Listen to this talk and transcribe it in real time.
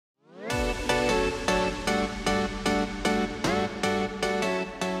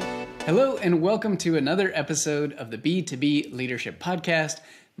Hello and welcome to another episode of the B2B Leadership Podcast.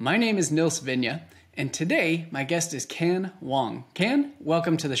 My name is Nils Vinje, and today my guest is Kan Huang. Kan,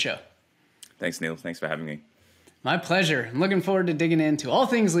 welcome to the show. Thanks, Neil. Thanks for having me. My pleasure. I'm looking forward to digging into all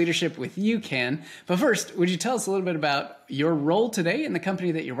things leadership with you, Kan. But first, would you tell us a little bit about your role today in the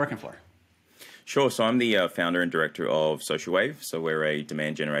company that you're working for? Sure. So I'm the founder and director of Social Wave. So we're a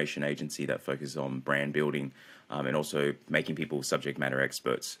demand generation agency that focuses on brand building and also making people subject matter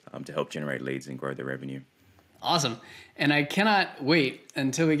experts to help generate leads and grow their revenue. Awesome. And I cannot wait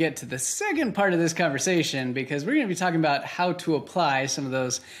until we get to the second part of this conversation, because we're going to be talking about how to apply some of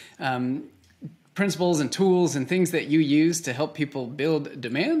those principles and tools and things that you use to help people build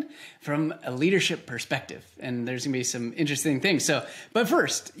demand from a leadership perspective. And there's going to be some interesting things. But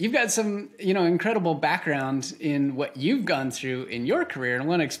first, you've got some, incredible background in what you've gone through in your career. And I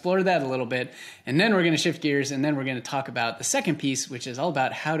want to explore that a little bit. And then we're going to shift gears, and then we're going to talk about the second piece, which is all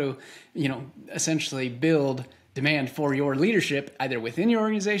about how to, essentially build demand for your leadership, either within your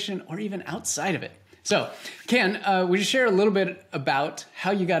organization or even outside of it. So, Kan, would you share a little bit about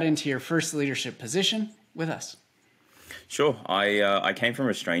how you got into your first leadership position with us? Sure. I came from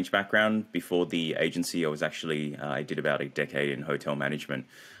a strange background. Before the agency, I did about a decade in hotel management.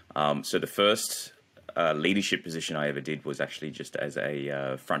 So the first leadership position I ever did was actually just as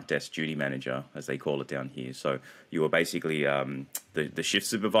a front desk duty manager, as they call it down here. So you were basically the shift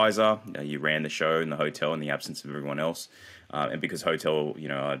supervisor. You ran the show in the hotel in the absence of everyone else. And because hotel,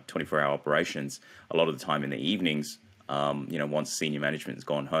 24-hour operations, a lot of the time in the evenings, once senior management has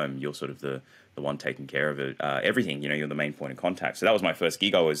gone home, you're sort of the one taking care of it, everything, you're the main point of contact. So that was my first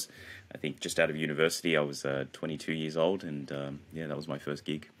gig. I think, just out of university. I was 22 years old, and that was my first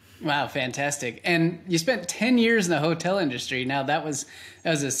gig. Wow, fantastic. And you spent 10 years in the hotel industry. Now, that was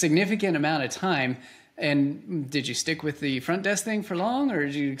a significant amount of time. And did you stick with the front desk thing for long, or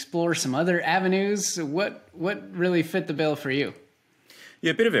did you explore some other avenues? What really fit the bill for you?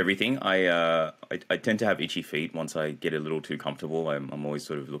 Yeah, a bit of everything. I tend to have itchy feet once I get a little too comfortable. I'm always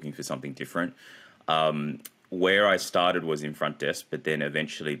sort of looking for something different. Where I started was in front desk, but then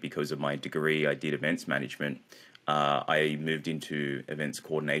eventually, because of my degree, I did events management. I moved into events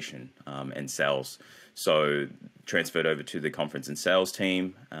coordination and sales. So transferred over to the conference and sales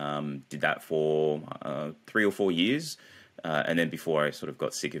team, did that for 3 or 4 years. And then before I sort of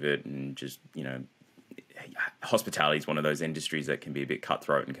got sick of it and just, hospitality is one of those industries that can be a bit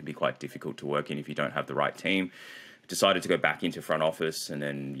cutthroat and can be quite difficult to work in if you don't have the right team. Decided to go back into front office, and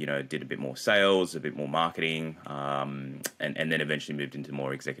then, did a bit more sales, a bit more marketing, and then eventually moved into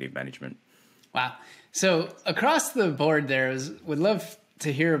more executive management. Wow. So across the board would love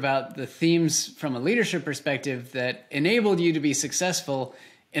to hear about the themes from a leadership perspective that enabled you to be successful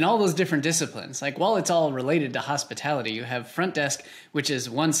in all those different disciplines. Like, while it's all related to hospitality, you have front desk, which is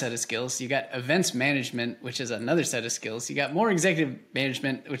one set of skills. You got events management, which is another set of skills. You got more executive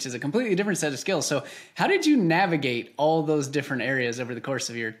management, which is a completely different set of skills. So how did you navigate all those different areas over the course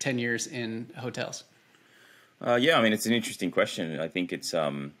of your 10 years in hotels? It's an interesting question. I think it's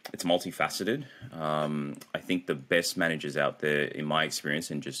multifaceted. I think the best managers out there, in my experience,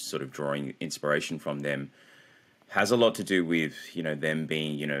 and just sort of drawing inspiration from them, has a lot to do with, them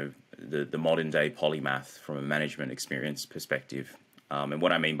being, the modern day polymath from a management experience perspective. And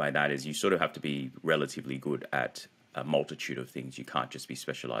what I mean by that is you sort of have to be relatively good at a multitude of things. You can't just be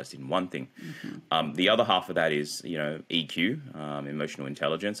specialized in one thing. Mm-hmm. The other half of that is, EQ, emotional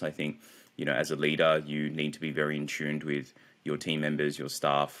intelligence. I think, as a leader, you need to be very in tune with your team members, your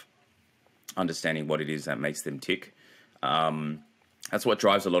staff, understanding what it is that makes them tick. That's what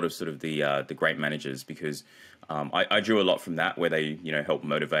drives a lot of sort of the great managers, because I drew a lot from that, where they, help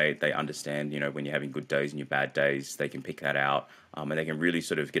motivate. They understand, when you're having good days and your bad days, they can pick that out, and they can really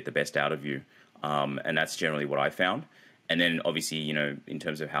sort of get the best out of you. And that's generally what I found. And then obviously, in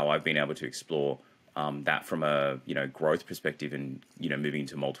terms of how I've been able to explore that from a growth perspective, and moving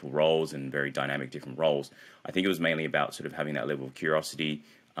into multiple roles and very dynamic different roles, I think it was mainly about sort of having that level of curiosity,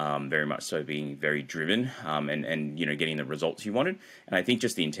 very much so being very driven, and getting the results you wanted. And I think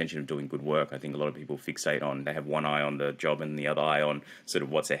just the intention of doing good work. I think a lot of people fixate on, they have one eye on the job and the other eye on sort of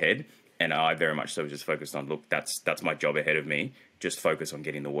what's ahead. And I very much so just focused on, look, that's my job ahead of me. Just focus on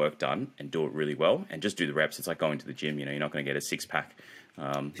getting the work done and do it really well, and just do the reps. It's like going to the gym. You're not going to get a six-pack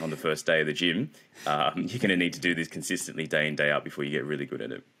on the first day of the gym. You're going to need to do this consistently day in, day out before you get really good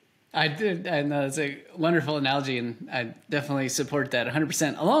at it. I know it's a wonderful analogy, and I definitely support that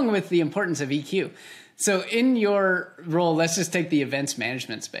 100%, along with the importance of EQ. So in your role, let's just take the events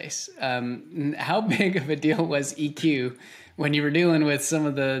management space. How big of a deal was EQ when you were dealing with some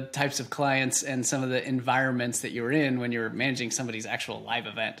of the types of clients and some of the environments that you were in when you were managing somebody's actual live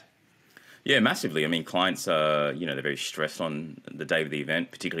event? Yeah, massively. I mean, clients are, they're very stressed on the day of the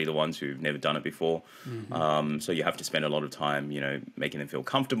event, particularly the ones who've never done it before. So you have to spend a lot of time, making them feel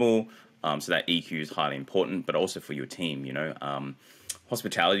comfortable. So that EQ is highly important, but also for your team,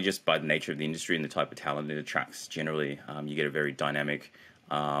 hospitality, just by the nature of the industry and the type of talent it attracts, generally, you get a very dynamic,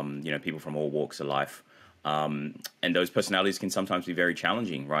 people from all walks of life. And those personalities can sometimes be very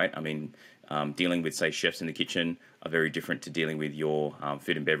challenging, right? I mean, dealing with, say, chefs in the kitchen are very different to dealing with your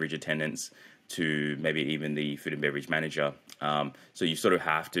food and beverage attendants, to maybe even the food and beverage manager. So you sort of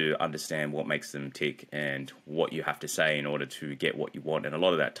have to understand what makes them tick and what you have to say in order to get what you want. And a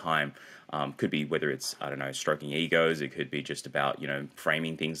lot of that time could be whether it's, I don't know, stroking egos. It could be just about,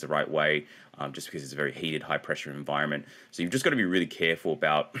 framing things the right way, just because it's a very heated, high pressure environment. So you've just got to be really careful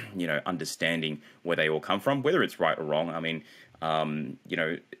about, understanding where they all come from, whether it's right or wrong. I mean, and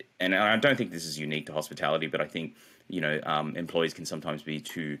I don't think this is unique to hospitality, but I think, employees can sometimes be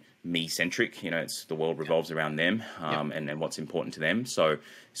too me-centric. It's the world revolves around them, and what's important to them. So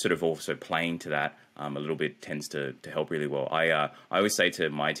sort of also playing to that a little bit tends to help really well. I always say to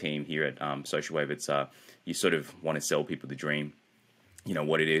my team here at Social Wave, it's you sort of want to sell people the dream.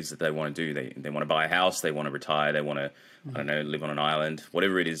 What it is that they want to do. They want to buy a house, they want to retire, they want to, I don't know, live on an island,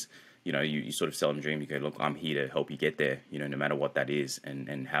 whatever it is. You sort of sell them a dream. You go, look, I'm here to help you get there, no matter what that is.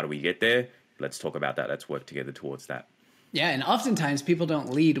 And how do we get there? Let's talk about that. Let's work together towards that. Yeah, and oftentimes people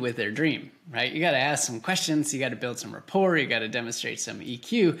don't lead with their dream, right? You got to ask some questions, you got to build some rapport, you got to demonstrate some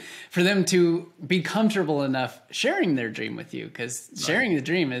EQ for them to be comfortable enough sharing their dream with you, because sharing the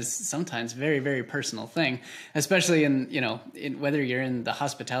dream is sometimes a very, very personal thing, especially in whether you're in the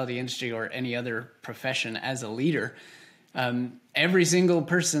hospitality industry or any other profession as a leader. Every single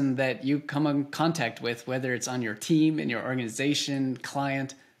person that you come in contact with, whether it's on your team, in your organization,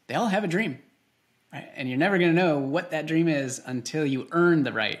 client, they all have a dream. Right? And you're never going to know what that dream is until you earn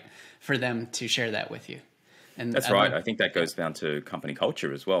the right for them to share that with you. And that's right. I think that goes down to company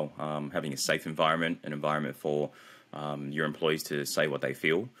culture as well. Having a safe environment, an environment for your employees to say what they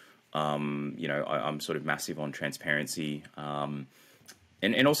feel. I'm sort of massive on transparency, and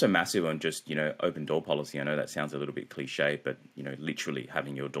also massive on just, open door policy. I know that sounds a little bit cliche, but, literally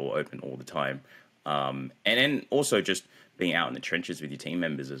having your door open all the time. And then also just being out in the trenches with your team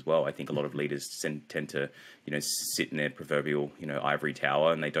members as well. I think a lot of leaders tend to, sit in their proverbial, ivory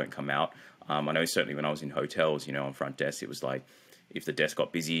tower, and they don't come out. I know certainly when I was in hotels, on front desk, it was like, if the desk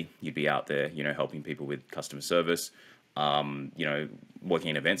got busy, you'd be out there, helping people with customer service. Working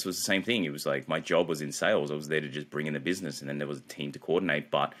in events was the same thing. It was like my job was in sales. I was there to just bring in the business, and then there was a team to coordinate.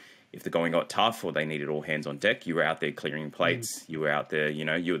 But if the going got tough or they needed all hands on deck, you were out there clearing plates. You were out there,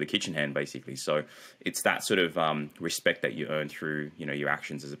 you were the kitchen hand basically. So it's that sort of respect that you earn through, your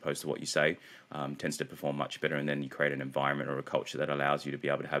actions as opposed to what you say, tends to perform much better. And then you create an environment or a culture that allows you to be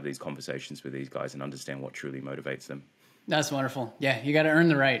able to have these conversations with these guys and understand what truly motivates them. That's wonderful. Yeah, you got to earn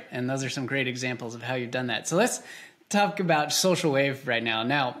the right. And those are some great examples of how you've done that. So let's talk about Social Wave right now.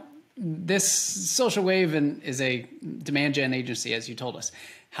 Now, this Social Wave is a demand gen agency, as you told us.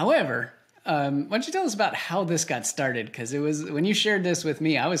 However, why don't you tell us about how this got started? Because it was, when you shared this with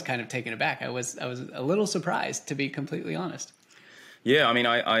me, I was kind of taken aback. I was a little surprised, to be completely honest. Yeah, I mean,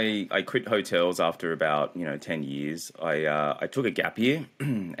 I quit hotels after about 10 years. I took a gap year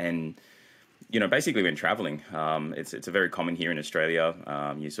and basically went traveling. It's a very common here in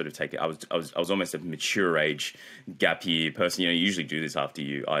Australia. You sort of take it. I was almost a mature age gap year person. You usually do this after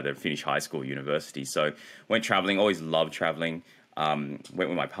you either finish high school or university. So went traveling. Always loved traveling. Went with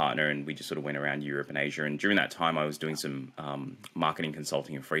my partner and we just sort of went around Europe and Asia. And during that time, I was doing some marketing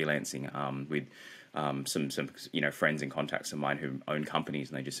consulting and freelancing with some friends and contacts of mine who own companies.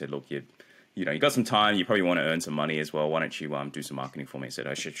 And they just said, look, you got some time, you probably want to earn some money as well. Why don't you do some marketing for me? I said,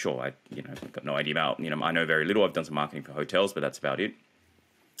 I said, sure. I've got no idea about, I know very little. I've done some marketing for hotels, but that's about it.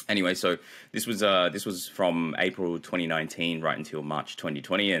 Anyway, so this was from April 2019 right until March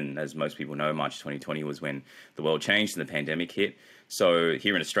 2020. And as most people know, March 2020 was when the world changed and the pandemic hit. So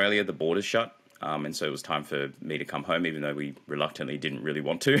here in Australia, the borders shut. And so it was time for me to come home, even though we reluctantly didn't really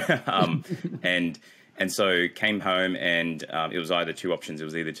want to. And so came home and it was either two options. It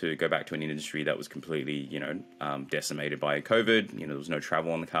was either to go back to an industry that was completely, decimated by COVID. There was no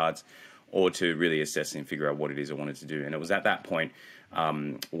travel on the cards, or to really assess and figure out what it is I wanted to do. And it was at that point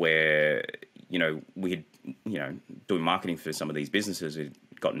where, we had, doing marketing for some of these businesses had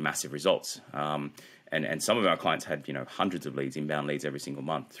gotten massive results. And some of our clients had, hundreds of leads, inbound leads every single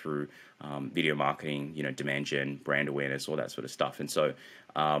month through video marketing, demand gen, brand awareness, all that sort of stuff. And so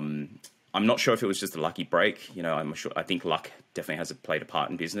I'm not sure if it was just a lucky break. I think luck definitely played a part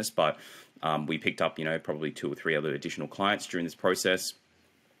in business, but we picked up, probably 2 or 3 other additional clients during this process.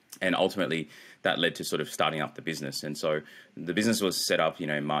 And ultimately, that led to sort of starting up the business. And so the business was set up,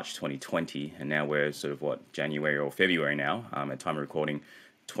 in March 2020, and now we're sort of January or February now, at time of recording,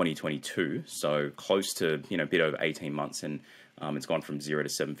 2022. So close to, a bit over 18 months, and it's gone from 0 to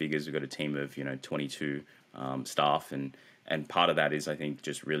 7 figures. We've got a team of, 22 staff, and part of that is, I think,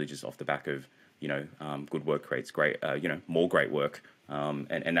 just off the back of, good work creates great, more great work,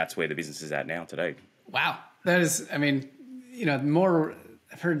 and that's where the business is at now today. Wow, that is, more.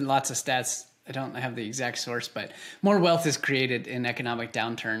 I've heard lots of stats. I don't have the exact source, but more wealth is created in economic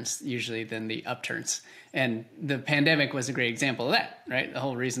downturns usually than the upturns. And the pandemic was a great example of that, right? The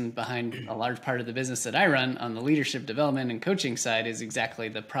whole reason behind a large part of the business that I run on the leadership development and coaching side is exactly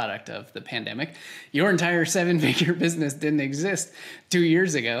the product of the pandemic. Your entire 7-figure business didn't exist 2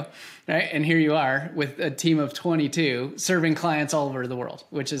 years ago, right? And here you are with a team of 22 serving clients all over the world,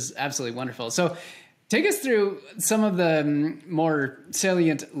 which is absolutely wonderful. So take us through some of the more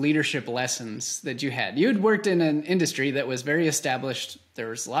salient leadership lessons that you had. You had worked in an industry that was very established. There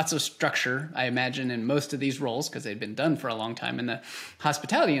was lots of structure, I imagine, in most of these roles because they'd been done for a long time in the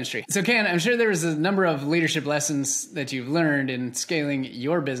hospitality industry. So, Kan, I'm sure there was a number of leadership lessons that you've learned in scaling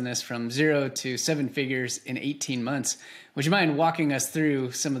your business from 0 to 7 figures in 18 months. Would you mind walking us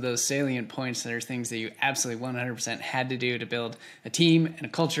through some of those salient points that are things that you absolutely 100% had to do to build a team and a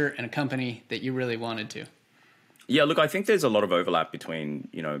culture and a company that you really wanted to? Yeah, look, I think there's a lot of overlap between,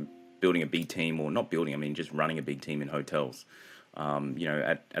 building a big team, or not building, just running a big team in hotels.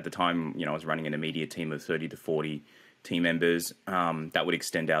 At the time, I was running an immediate team of 30 to 40 team members. That would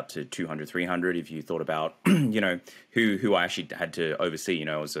extend out to 200, 300 if you thought about, who I actually had to oversee.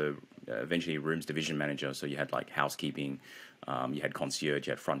 I was eventually a rooms division manager. So you had like housekeeping, you had concierge,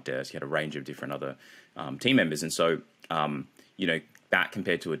 you had front desk, you had a range of different other team members. And so, that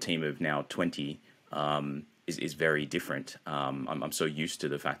compared to a team of now 20 is very different. I'm so used to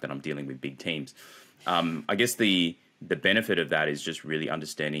the fact that I'm dealing with big teams. I guess the benefit of that is just really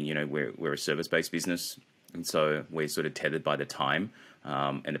understanding, we're a service-based business. And so we're sort of tethered by the time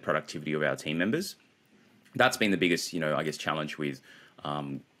and the productivity of our team members. That's been the biggest, challenge with,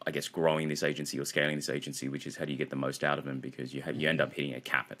 growing this agency or scaling this agency, which is how do you get the most out of them, because you end up hitting a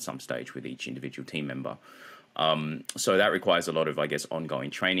cap at some stage with each individual team member. So that requires a lot of, ongoing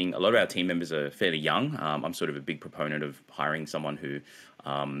training. A lot of our team members are fairly young. I'm sort of a big proponent of hiring someone who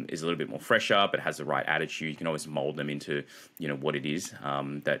is a little bit more fresher, but has the right attitude. You can always mold them into, what it is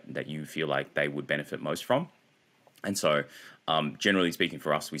that you feel like they would benefit most from. And so, generally speaking,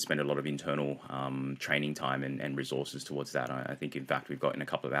 for us, we spend a lot of internal training time and resources towards that. I think, in fact, we've got in a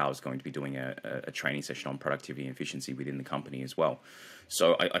couple of hours going to be doing a training session on productivity and efficiency within the company as well.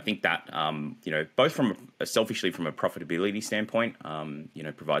 So I think that, both selfishly from a profitability standpoint,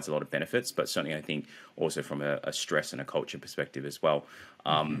 provides a lot of benefits, but certainly I think also from a stress and a culture perspective as well.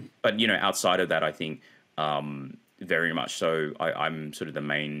 But, outside of that, I think, very much so, I'm sort of the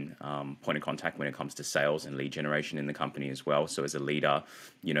main point of contact when it comes to sales and lead generation in the company as well. So as a leader,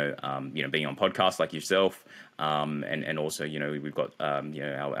 being on podcasts like yourself, and also, we've got,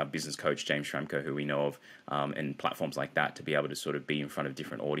 our business coach, James Schramko, who we know of, and platforms like that to be able to sort of be in front of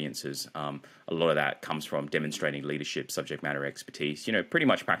different audiences. A lot of that comes from demonstrating leadership, subject matter expertise, pretty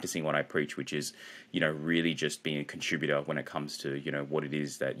much practicing what I preach, which is, really just being a contributor when it comes to, what it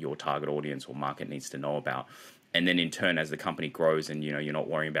is that your target audience or market needs to know about. And then in turn, as the company grows and, you're not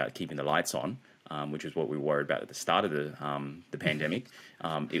worrying about keeping the lights on, which is what we were worried about at the start of the pandemic,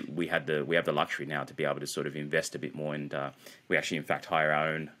 we have the luxury now to be able to sort of invest a bit more. And we actually, in fact, hire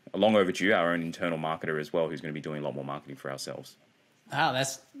our own internal marketer as well, who's going to be doing a lot more marketing for ourselves. Wow,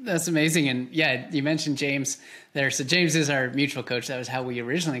 that's amazing. And yeah, you mentioned James there. So James is our mutual coach. That was how we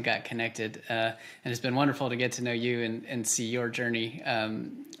originally got connected. And it's been wonderful to get to know you and see your journey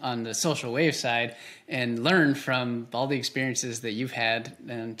on the social wave side and learn from all the experiences that you've had,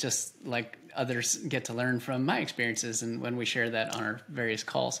 and just like others get to learn from my experiences and when we share that on our various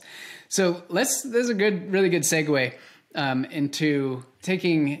calls. So this is a really good segue into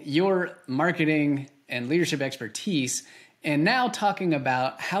taking your marketing and leadership expertise and now talking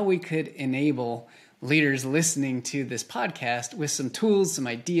about how we could enable leaders listening to this podcast with some tools, some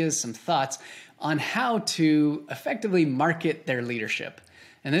ideas, some thoughts on how to effectively market their leadership.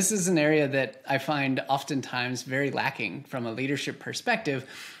 And this is an area that I find oftentimes very lacking from a leadership perspective.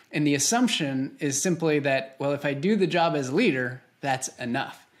 And the assumption is simply that, well, if I do the job as a leader, that's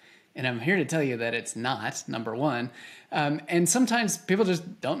enough. And I'm here to tell you that it's not, number one. And sometimes people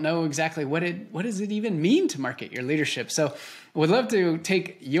just don't know exactly what does it even mean to market your leadership. So I would love to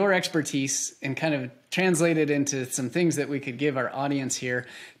take your expertise and kind of translate it into some things that we could give our audience here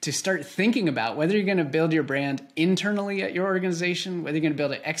to start thinking about whether you're going to build your brand internally at your organization, whether you're going to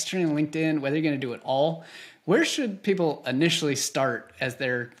build it externally on LinkedIn, whether you're going to do it all. Where should people initially start as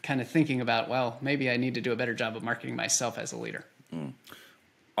they're kind of thinking about, well, maybe I need to do a better job of marketing myself as a leader?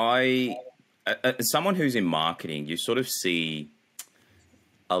 As someone who's in marketing, you sort of see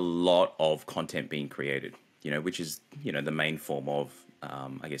a lot of content being created, which is, the main form of,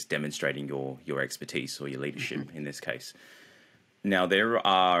 I guess, demonstrating your expertise or your leadership in this case. Now, there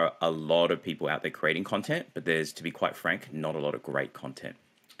are a lot of people out there creating content, but there's, to be quite frank, not a lot of great content.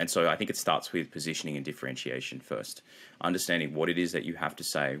 And so I think it starts with positioning and differentiation first, understanding what it is that you have to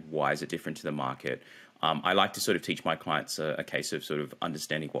say, why is it different to the market. I like to sort of teach my clients a case of sort of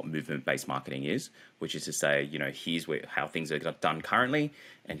understanding what movement-based marketing is, which is to say, here's how things are done currently,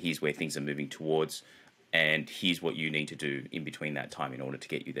 and here's where things are moving towards, and here's what you need to do in between that time in order to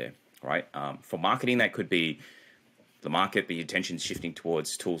get you there, right? For marketing, that could be the market, the attention's shifting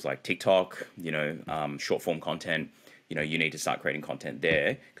towards tools like TikTok, short-form content. You need to start creating content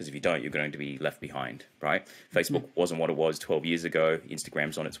there, because if you don't, you're going to be left behind, right? Facebook wasn't what it was 12 years ago.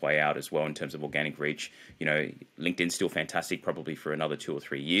 Instagram's on its way out as well in terms of organic reach. LinkedIn's still fantastic, probably for another 2 or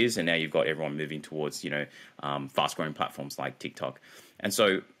 3 years. And now you've got everyone moving towards, fast-growing platforms like TikTok. And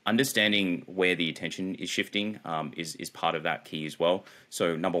so understanding where the attention is shifting is part of that key as well.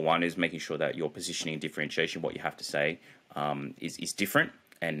 So number one is making sure that your positioning and differentiation, what you have to say, is different.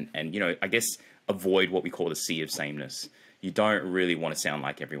 And I guess avoid what we call the sea of sameness. You don't really want to sound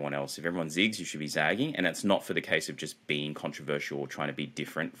like everyone else. If everyone zigs, you should be zagging. And that's not for the case of just being controversial or trying to be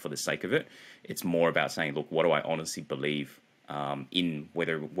different for the sake of it. It's more about saying, look, what do I honestly believe in what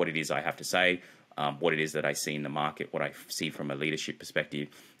it is I have to say, what it is that I see in the market, what I see from a leadership perspective,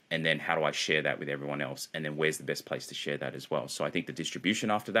 and then how do I share that with everyone else? And then where's the best place to share that as well? So I think the distribution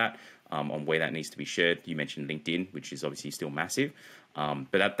after that, on where that needs to be shared, you mentioned LinkedIn, which is obviously still massive.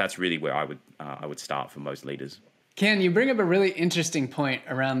 But that's really where I would start for most leaders. Ken, you bring up a really interesting point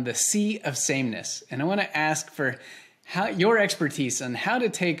around the sea of sameness. And I want to ask for your expertise on how to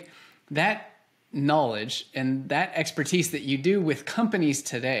take that knowledge and that expertise that you do with companies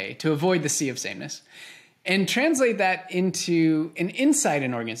today to avoid the sea of sameness and translate that into an inside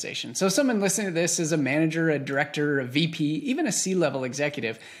an organization. So someone listening to this is a manager, a director, a VP, even a C-level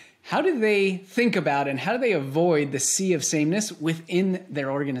executive. How do they think about and how do they avoid the sea of sameness within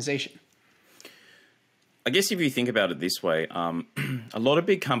their organization? I guess if you think about it this way, a lot of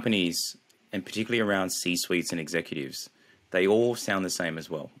big companies, and particularly around C-suites and executives, they all sound the same as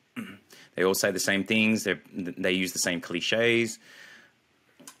well. They all say the same things. They use the same cliches.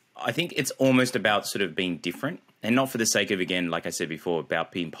 I think it's almost about sort of being different, and not for the sake of, again, like I said before,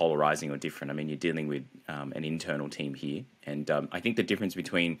 about being polarizing or different. I mean, you're dealing with an internal team here. And I think the difference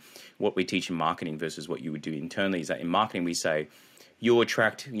between what we teach in marketing versus what you would do internally is that in marketing, we say, you'll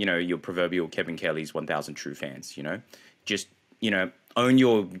attract, your proverbial Kevin Kelly's 1,000 true fans, just, own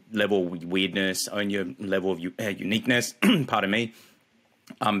your level of weirdness, own your level of uniqueness, pardon me,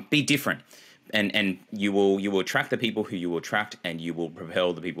 be different. And you will attract the people who you will attract, and you will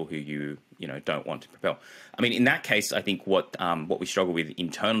propel the people who you don't want to propel. I mean, in that case, I think what we struggle with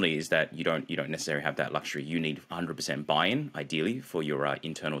internally is that you don't necessarily have that luxury. You need 100% buy-in, ideally, for your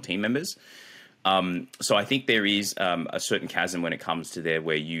internal team members. So I think there is a certain chasm when it comes to there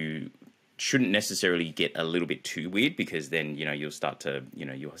where you shouldn't necessarily get a little bit too weird, because then you'll start to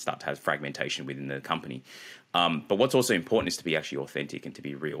have fragmentation within the company. But what's also important is to be actually authentic and to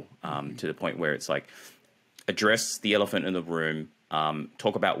be real, to the point where it's like, address the elephant in the room,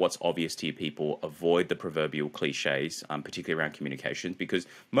 talk about what's obvious to your people, avoid the proverbial cliches, particularly around communications, because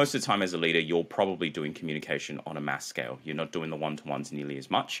most of the time as a leader, you're probably doing communication on a mass scale. You're not doing the one-to-ones nearly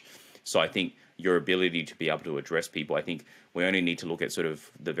as much. So I think your ability to be able to address people, I think we only need to look at sort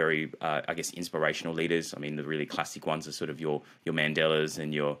of the very, I guess, inspirational leaders. I mean, the really classic ones are sort of your Mandelas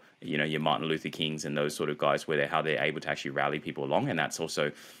and your Martin Luther Kings and those sort of guys, where how they're able to actually rally people along. And that's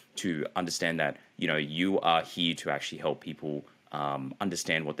also to understand that, you are here to actually help people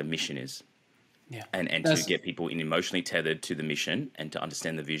understand what the mission is. Yeah. And to get people emotionally tethered to the mission, and to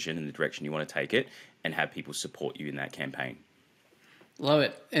understand the vision and the direction you want to take it, and have people support you in that campaign. Love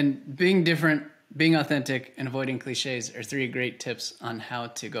it. And being different, being authentic, and avoiding cliches are 3 great tips on how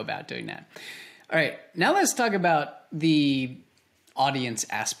to go about doing that. All right, now let's talk about the audience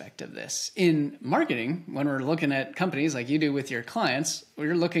aspect of this. In marketing, when we're looking at companies like you do with your clients,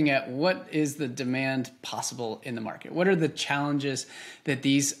 we're looking at what is the demand possible in the market. What are the challenges that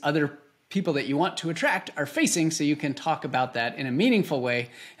these other people that you want to attract are facing, so you can talk about that in a meaningful way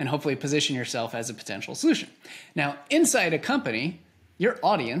and hopefully position yourself as a potential solution. Now, inside a company, your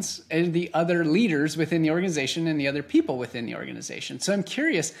audience and the other leaders within the organization and the other people within the organization. So I'm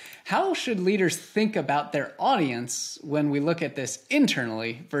curious, how should leaders think about their audience when we look at this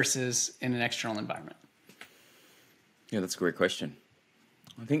internally versus in an external environment? Yeah, that's a great question.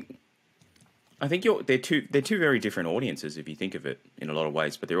 I think they're two very different audiences if you think of it in a lot of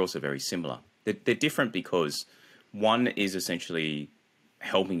ways, but they're also very similar. They're different because one is essentially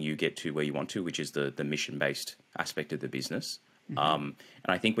helping you get to where you want to, which is the mission-based aspect of the business. And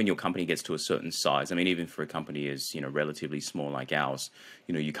I think when your company gets to a certain size, I mean, even for a company as, relatively small like ours,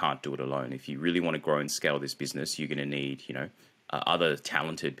 you can't do it alone. If you really want to grow and scale this business, you're going to need, other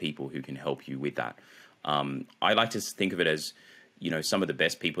talented people who can help you with that. I like to think of it as, some of the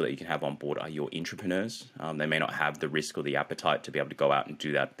best people that you can have on board are your entrepreneurs. They may not have the risk or the appetite to be able to go out and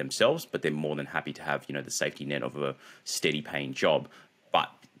do that themselves, but they're more than happy to have, the safety net of a steady paying job, but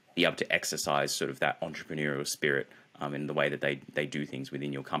be able to exercise sort of that entrepreneurial spirit in the way that they do things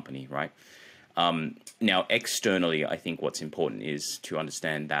within your company, right? Now, externally, I think what's important is to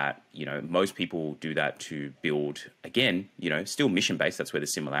understand that, most people do that to build, again, still mission-based. That's where the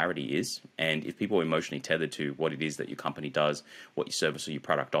similarity is. And if people are emotionally tethered to what it is that your company does, what your service or your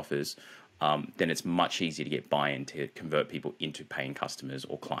product offers, then it's much easier to get buy-in to convert people into paying customers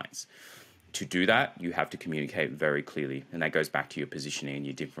or clients. To do that, you have to communicate very clearly. And that goes back to your positioning and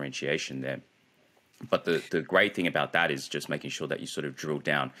your differentiation there. But the great thing about that is just making sure that you sort of drill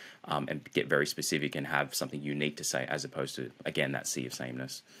down and get very specific and have something unique to say, as opposed to, again, that sea of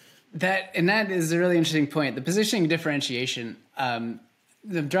sameness. That is a really interesting point. The positioning differentiation, I'm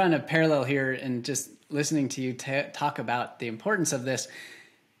drawing a parallel here and just listening to you talk about the importance of this.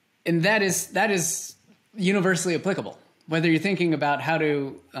 And that is universally applicable. Whether you're thinking about how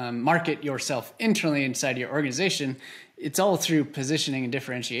to market yourself internally inside your organization, it's all through positioning and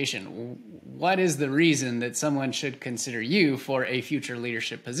differentiation. What is the reason that someone should consider you for a future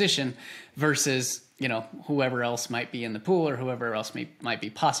leadership position versus, whoever else might be in the pool or whoever else might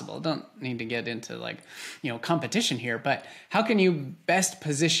be possible? Don't need to get into competition here, but how can you best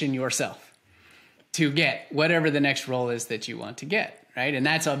position yourself to get whatever the next role is that you want to get, right? And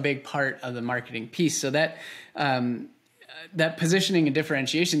that's a big part of the marketing piece. So that that positioning and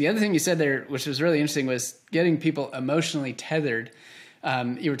differentiation. The other thing you said there, which was really interesting, was getting people emotionally tethered.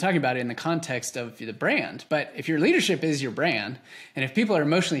 You were talking about it in the context of the brand, but if your leadership is your brand, and if people are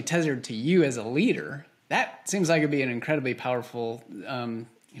emotionally tethered to you as a leader, that seems like it'd be an incredibly powerful, kind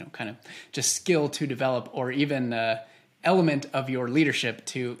of just skill to develop, or even element of your leadership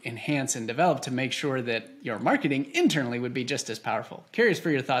to enhance and develop to make sure that your marketing internally would be just as powerful. Curious for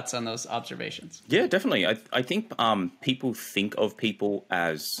your thoughts on those observations. Yeah, definitely. I think people think of people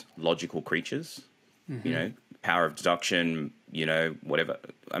as logical creatures, power of deduction, whatever.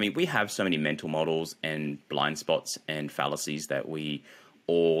 I mean, we have so many mental models and blind spots and fallacies that we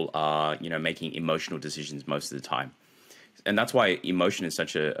all are, making emotional decisions most of the time. And that's why emotion is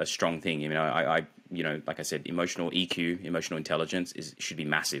such a strong thing. I like I said, emotional EQ, emotional intelligence should be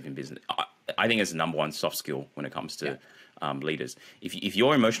massive in business. I think it's the number one soft skill when it comes to leaders. If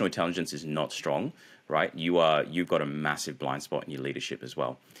your emotional intelligence is not strong, right, you've got a massive blind spot in your leadership as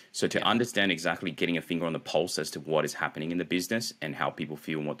well. So to understand exactly, getting a finger on the pulse as to what is happening in the business and how people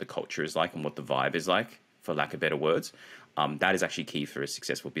feel and what the culture is like and what the vibe is like, for lack of better words, that is actually key for a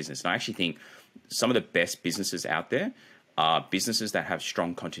successful business. And I actually think some of the best businesses out there are businesses that have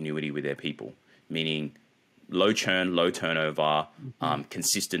strong continuity with their people, meaning low churn, low turnover,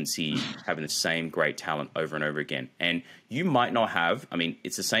 consistency, having the same great talent over and over again. And you might not have,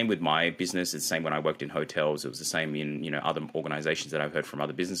 it's the same with my business. It's the same when I worked in hotels. It was the same in, other organizations that I've heard from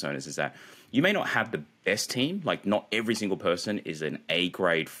other business owners, is that you may not have the best team. Like, not every single person is an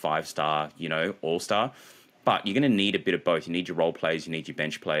A-grade, 5-star, all-star. But you're going to need a bit of both. You need your role players, you need your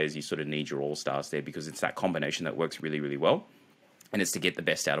bench players, you sort of need your all-stars there, because it's that combination that works really, really well. And it's to get the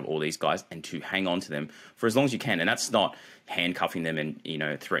best out of all these guys and to hang on to them for as long as you can. And that's not handcuffing them and,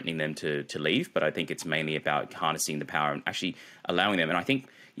 threatening them to leave. But I think it's mainly about harnessing the power and actually allowing them. And I think,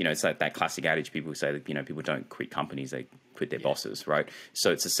 it's like that classic adage people say that, people don't quit companies, they quit their bosses, right?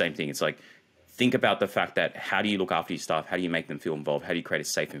 So it's the same thing. It's like, think about the fact that how do you look after your staff? How do you make them feel involved? How do you create a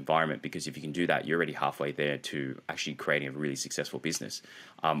safe environment? Because if you can do that, you're already halfway there to actually creating a really successful business.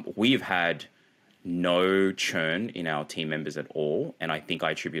 We've had no churn in our team members at all. And I think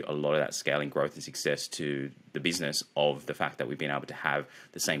I attribute a lot of that scaling growth and success to the business of the fact that we've been able to have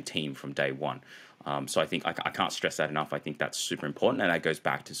the same team from day one. So I think I can't stress that enough. I think that's super important. And that goes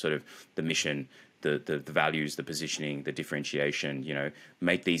back to sort of the mission the values, the positioning, the differentiation,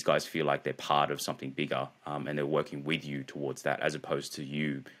 make these guys feel like they're part of something bigger, and they're working with you towards that, as opposed to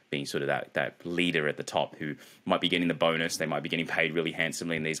you being sort of that leader at the top who might be getting the bonus, they might be getting paid really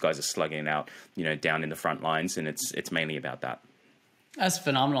handsomely, and these guys are slugging it out, down in the front lines, and it's mainly about that. That's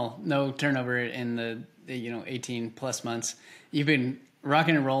phenomenal. No turnover in the 18 plus months. You've been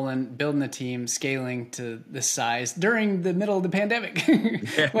rocking and rolling, building the team, scaling to this size during the middle of the pandemic.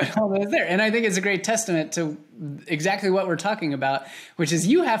 When all that was there. And I think it's a great testament to exactly what we're talking about, which is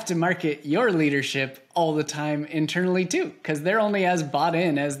you have to market your leadership all the time internally too, because they're only as bought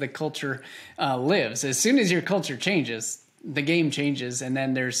in as the culture lives. As soon as your culture changes, the game changes. And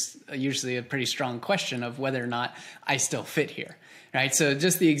then there's usually a pretty strong question of whether or not I still fit here. Right. So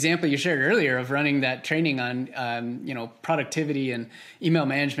just the example you shared earlier of running that training on, productivity and email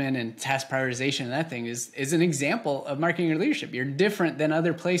management and task prioritization and that thing is an example of marketing your leadership. You're different than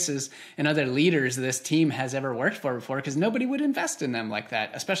other places and other leaders this team has ever worked for before, because nobody would invest in them like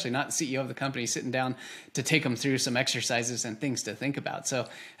that, especially not the CEO of the company sitting down to take them through some exercises and things to think about. So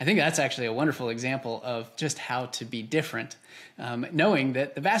I think that's actually a wonderful example of just how to be different, knowing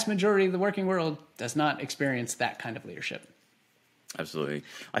that the vast majority of the working world does not experience that kind of leadership. Absolutely.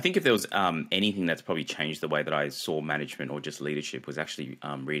 I think if there was anything that's probably changed the way that I saw management or just leadership was actually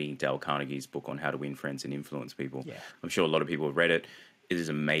reading Dale Carnegie's book on how to win friends and influence people. Yeah. I'm sure a lot of people have read it. It is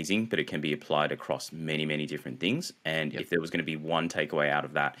amazing, but it can be applied across many, many different things. And if there was going to be one takeaway out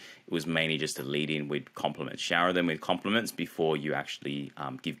of that, it was mainly just to lead in with compliments. Shower them with compliments before you actually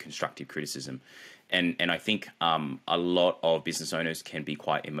give constructive criticism. And I think a lot of business owners can be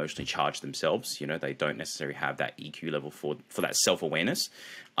quite emotionally charged themselves. They don't necessarily have that EQ level for that self-awareness.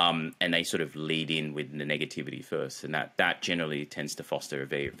 And they sort of lead in with the negativity first. And that generally tends to foster a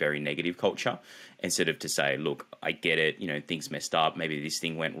very, very negative culture, instead of to say, look, I get it, things messed up, maybe this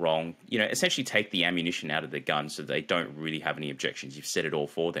thing went wrong. Essentially take the ammunition out of the gun so they don't really have any objections. You've said it all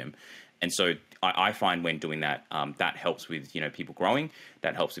for them. And so I find when doing that, that helps with people growing.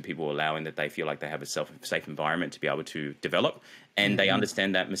 That helps with people allowing that they feel like they have a safe environment to be able to develop, and they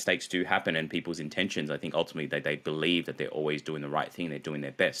understand that mistakes do happen. And people's intentions, I think, ultimately they believe that they're always doing the right thing, they're doing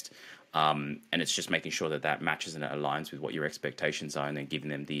their best, and it's just making sure that matches and it aligns with what your expectations are, and then giving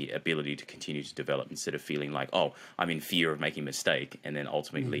them the ability to continue to develop instead of feeling like, oh, I'm in fear of making a mistake, and then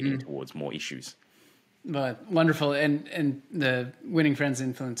ultimately leading towards more issues. But wonderful. And the Winning Friends,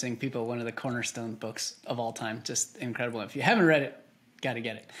 Influencing People, one of the cornerstone books of all time. Just incredible. If you haven't read it, got to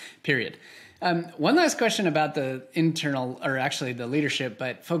get it, period. One last question about the internal, or actually the leadership,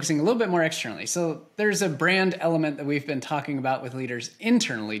 but focusing a little bit more externally. So there's a brand element that we've been talking about with leaders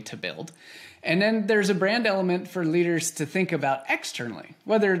internally to build. And then there's a brand element for leaders to think about externally,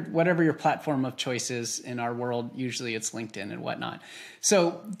 whatever your platform of choice is. In our world, usually it's LinkedIn and whatnot.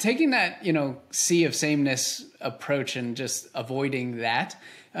 So taking that, sea of sameness approach and just avoiding that,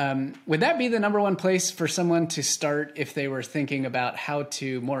 would that be the number one place for someone to start if they were thinking about how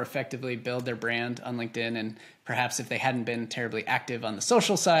to more effectively build their brand on LinkedIn, and perhaps if they hadn't been terribly active on the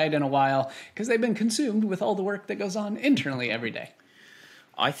social side in a while because they've been consumed with all the work that goes on internally every day?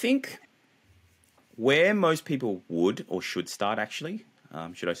 I think where most people would or should start, actually,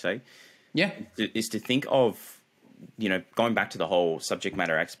 should I say, is to think of, going back to the whole subject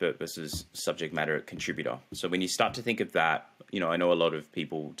matter expert versus subject matter contributor. So when you start to think of that, I know a lot of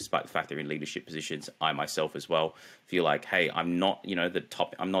people, despite the fact they're in leadership positions, I myself as well, feel like, hey, I'm not,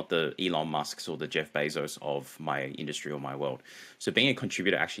 I'm not the Elon Musks or the Jeff Bezos of my industry or my world. So being a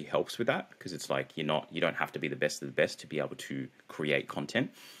contributor actually helps with that, because it's like you don't have to be the best of the best to be able to create content.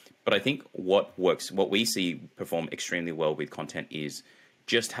 But I think what we see perform extremely well with content is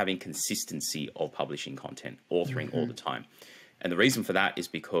just having consistency of publishing content, authoring all the time. And the reason for that is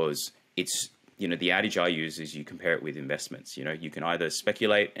because it's, the adage I use is you compare it with investments. You can either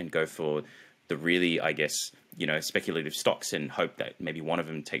speculate and go for the really, I guess, speculative stocks and hope that maybe one of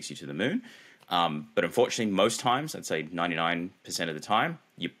them takes you to the moon. But unfortunately, most times, I'd say 99% of the time,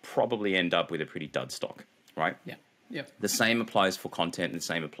 you probably end up with a pretty dud stock, right? Yeah. Yep. The same applies for content, and the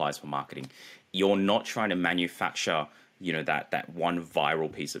same applies for marketing. You're not trying to manufacture, that one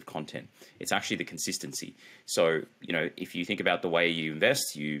viral piece of content. It's actually the consistency. So, if you think about the way you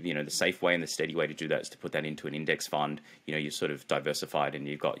invest, the safe way and the steady way to do that is to put that into an index fund. You're sort of diversified and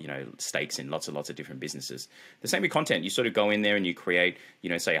you've got, stakes in lots and lots of different businesses. The same with content. You sort of go in there and you create,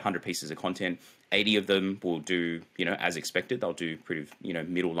 say 100 pieces of content. 80 of them will do, as expected. They'll do pretty,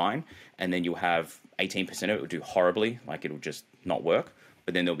 middle line. And then you'll have 18% of it will do horribly, like it'll just not work.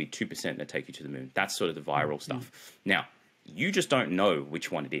 But then there'll be 2% that take you to the moon. That's sort of the viral stuff. Now, you just don't know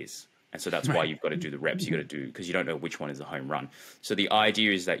which one it is. And so that's why you've got to do the reps. You got to do, because you don't know which one is the home run. So the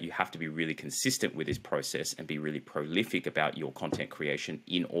idea is that you have to be really consistent with this process and be really prolific about your content creation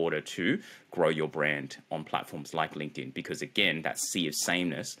in order to grow your brand on platforms like LinkedIn. Because again, that sea of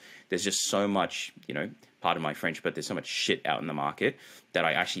sameness, there's just so much, pardon my French, but there's so much shit out in the market that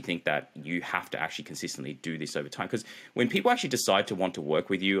I actually think that you have to actually consistently do this over time. Because when people actually decide to want to work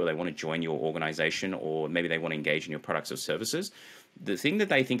with you, or they want to join your organization, or maybe they want to engage in your products or services, the thing that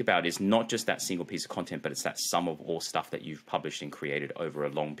they think about is not just that single piece of content, but it's that sum of all stuff that you've published and created over a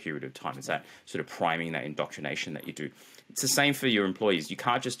long period of time. It's that sort of priming, that indoctrination that you do. It's the same for your employees. You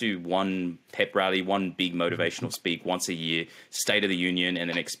can't just do one pep rally, one big motivational speak once a year, State of the Union, and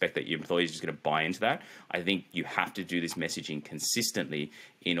then expect that your employees are just going to buy into that. I think you have to do this messaging consistently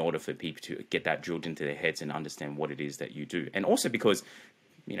in order for people to get that drilled into their heads and understand what it is that you do. And also because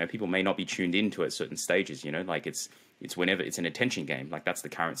people may not be tuned into at certain stages, like it's whenever it's an attention game. Like that's the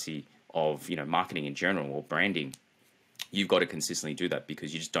currency of, marketing in general or branding. You've got to consistently do that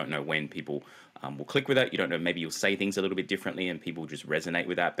because you just don't know when people will click with that. You don't know, maybe you'll say things a little bit differently and people just resonate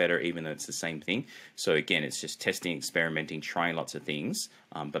with that better, even though it's the same thing. So again, it's just testing, experimenting, trying lots of things,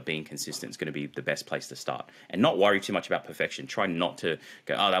 but being consistent is going to be the best place to start. And not worry too much about perfection. Try not to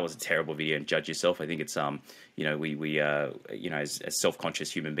go, oh, that was a terrible video, and judge yourself. I think it's, as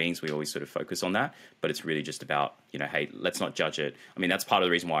self-conscious human beings, we always sort of focus on that, but it's really just about, hey, let's not judge it. I mean, that's part of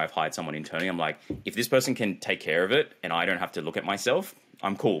the reason why I've hired someone internally. I'm like, if this person can take care of it and I don't have to look at myself,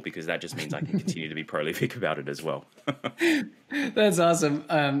 I'm cool, because that just means I can continue to be prolific about it as well. That's awesome.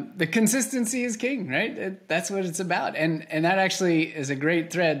 The consistency is king, right? That's what it's about. And that actually is a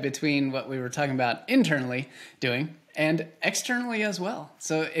great thread between what we were talking about internally doing and externally as well.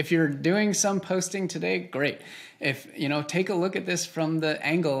 So if you're doing some posting today, great. If, take a look at this from the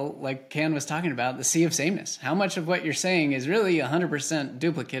angle, like Kan was talking about, the sea of sameness. How much of what you're saying is really 100%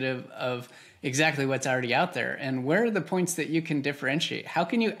 duplicative of exactly what's already out there? And where are the points that you can differentiate? How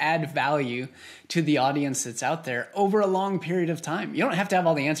can you add value to the audience that's out there over a long period of time? You don't have to have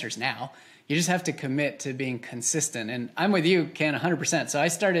all the answers now. You just have to commit to being consistent. And I'm with you, Kan, 100%. So I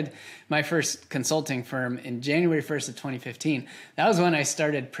started my first consulting firm in January 1st of 2015. That was when I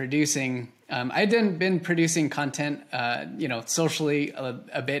started producing. I had been producing content, socially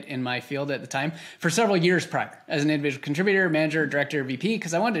a bit in my field at the time for several years prior as an individual contributor, manager, director, VP,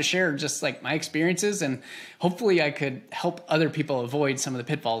 because I wanted to share just like my experiences, and hopefully I could help other people avoid some of the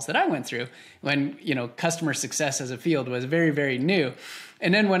pitfalls that I went through when, customer success as a field was very, very new.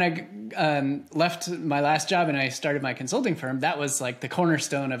 And then when I left my last job and I started my consulting firm, that was like the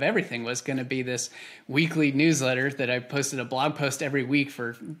cornerstone of everything, was going to be this weekly newsletter that I posted a blog post every week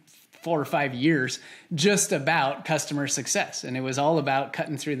for 4 or 5 years just about customer success. And it was all about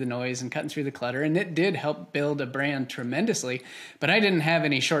cutting through the noise and cutting through the clutter. And it did help build a brand tremendously, but I didn't have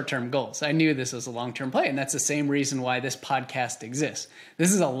any short-term goals. I knew this was a long-term play. And that's the same reason why this podcast exists.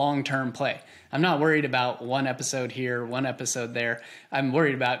 This is a long-term play. I'm not worried about one episode here, one episode there. I'm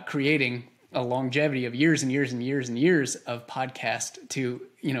worried about creating a longevity of years and years and years and years of podcast to,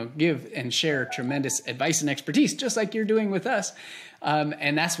 give and share tremendous advice and expertise, just like you're doing with us.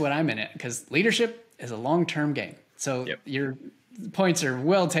 And that's what I'm in it, because leadership is a long-term game. So Your points are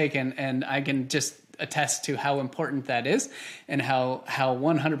well taken, and I can just attest to how important that is and how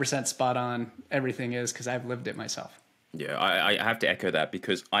 100% spot on everything is, because I've lived it myself. Yeah, I have to echo that,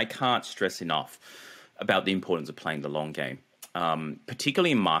 because I can't stress enough about the importance of playing the long game,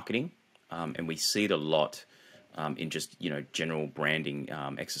 particularly in marketing. And we see it a lot in just, general branding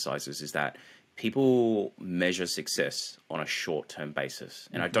exercises, is that people measure success on a short-term basis.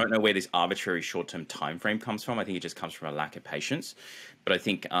 And I don't know where this arbitrary short-term time frame comes from. I think it just comes from a lack of patience. But I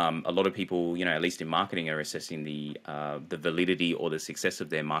think a lot of people, at least in marketing, are assessing the validity or the success of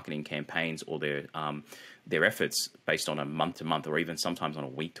their marketing campaigns or their efforts based on a month-to-month or even sometimes on a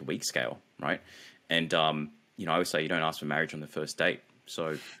week-to-week scale, right? And, I always say you don't ask for marriage on the first date.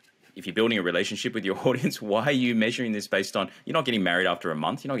 So if you're building a relationship with your audience, why are you measuring this based on, you're not getting married after a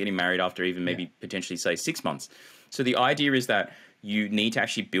month, you're not getting married after even maybe potentially say 6 months. So the idea is that you need to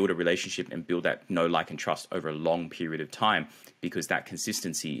actually build a relationship and build that know, like, and trust over a long period of time, because that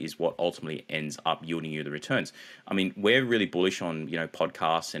consistency is what ultimately ends up yielding you the returns. I mean, we're really bullish on,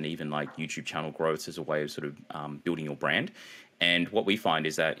 podcasts and even like YouTube channel growth as a way of sort of building your brand. And what we find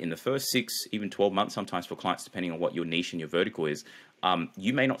is that in the first 6, even 12 months, sometimes for clients, depending on what your niche and your vertical is,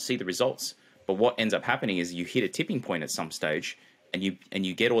 you may not see the results. But what ends up happening is you hit a tipping point at some stage, and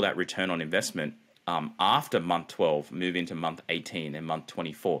you get all that return on investment after month 12, move into month 18 and month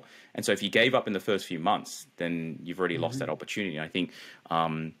 24. And so if you gave up in the first few months, then you've already lost that opportunity. And I think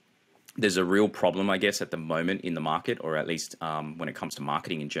there's a real problem, I guess, at the moment in the market, or at least when it comes to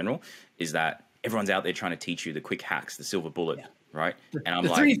marketing in general, is that everyone's out there trying to teach you the quick hacks, the silver bullet, right? And I'm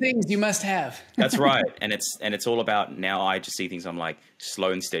the like, three things you must have. that's right. And it's all about, now I just see things, I'm like,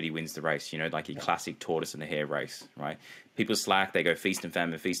 slow and steady wins the race, like your classic tortoise and the hare race, right? People slack, they go feast and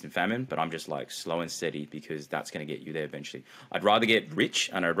famine, but I'm just like slow and steady, because that's going to get you there eventually. I'd rather get rich,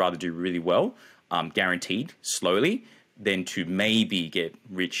 and I'd rather do really well, guaranteed, slowly, than to maybe get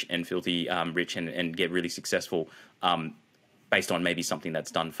rich and filthy rich and get really successful based on maybe something that's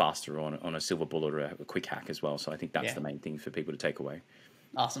done faster on a silver bullet or a quick hack as well. So I think that's the main thing for people to take away.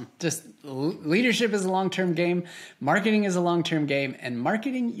 Awesome. Just leadership is a long-term game. Marketing is a long-term game, and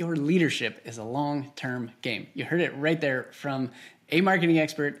marketing your leadership is a long-term game. You heard it right there from a marketing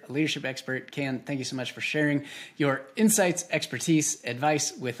expert, a leadership expert. Kan, thank you so much for sharing your insights, expertise,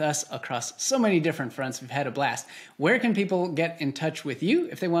 advice with us across so many different fronts. We've had a blast. Where can people get in touch with you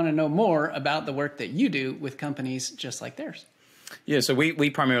if they want to know more about the work that you do with companies just like theirs? Yeah, so we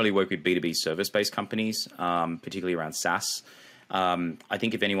primarily work with B2B service-based companies, particularly around SaaS. I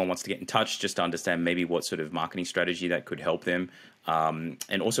think if anyone wants to get in touch, just to understand maybe what sort of marketing strategy that could help them.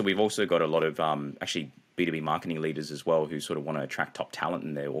 And also, we've also got a lot of actually B2B marketing leaders as well, who sort of want to attract top talent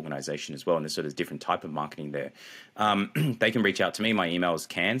in their organization as well. And there's sort of different type of marketing there. They can reach out to me. My email is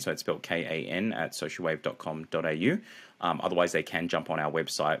Kan, so it's spelled Kan at socialwave.com.au. Otherwise, they can jump on our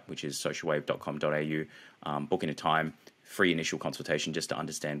website, which is socialwave.com.au, book in a time, free initial consultation, just to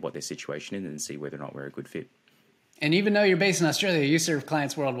understand what their situation is and see whether or not we're a good fit. And even though you're based in Australia, you serve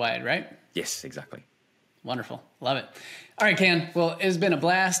clients worldwide, right? Yes, exactly. Wonderful. Love it. All right, Kan. Well, it's been a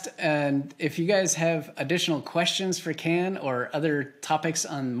blast. And if you guys have additional questions for Kan or other topics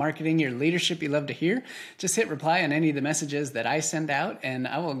on marketing your leadership you'd love to hear, just hit reply on any of the messages that I send out, and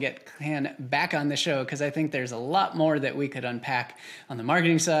I will get Kan back on the show, because I think there's a lot more that we could unpack on the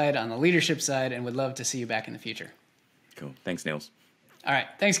marketing side, on the leadership side, and would love to see you back in the future. Cool. Thanks, Nils. All right.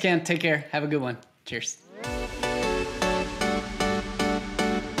 Thanks, Kan. Take care. Have a good one. Cheers.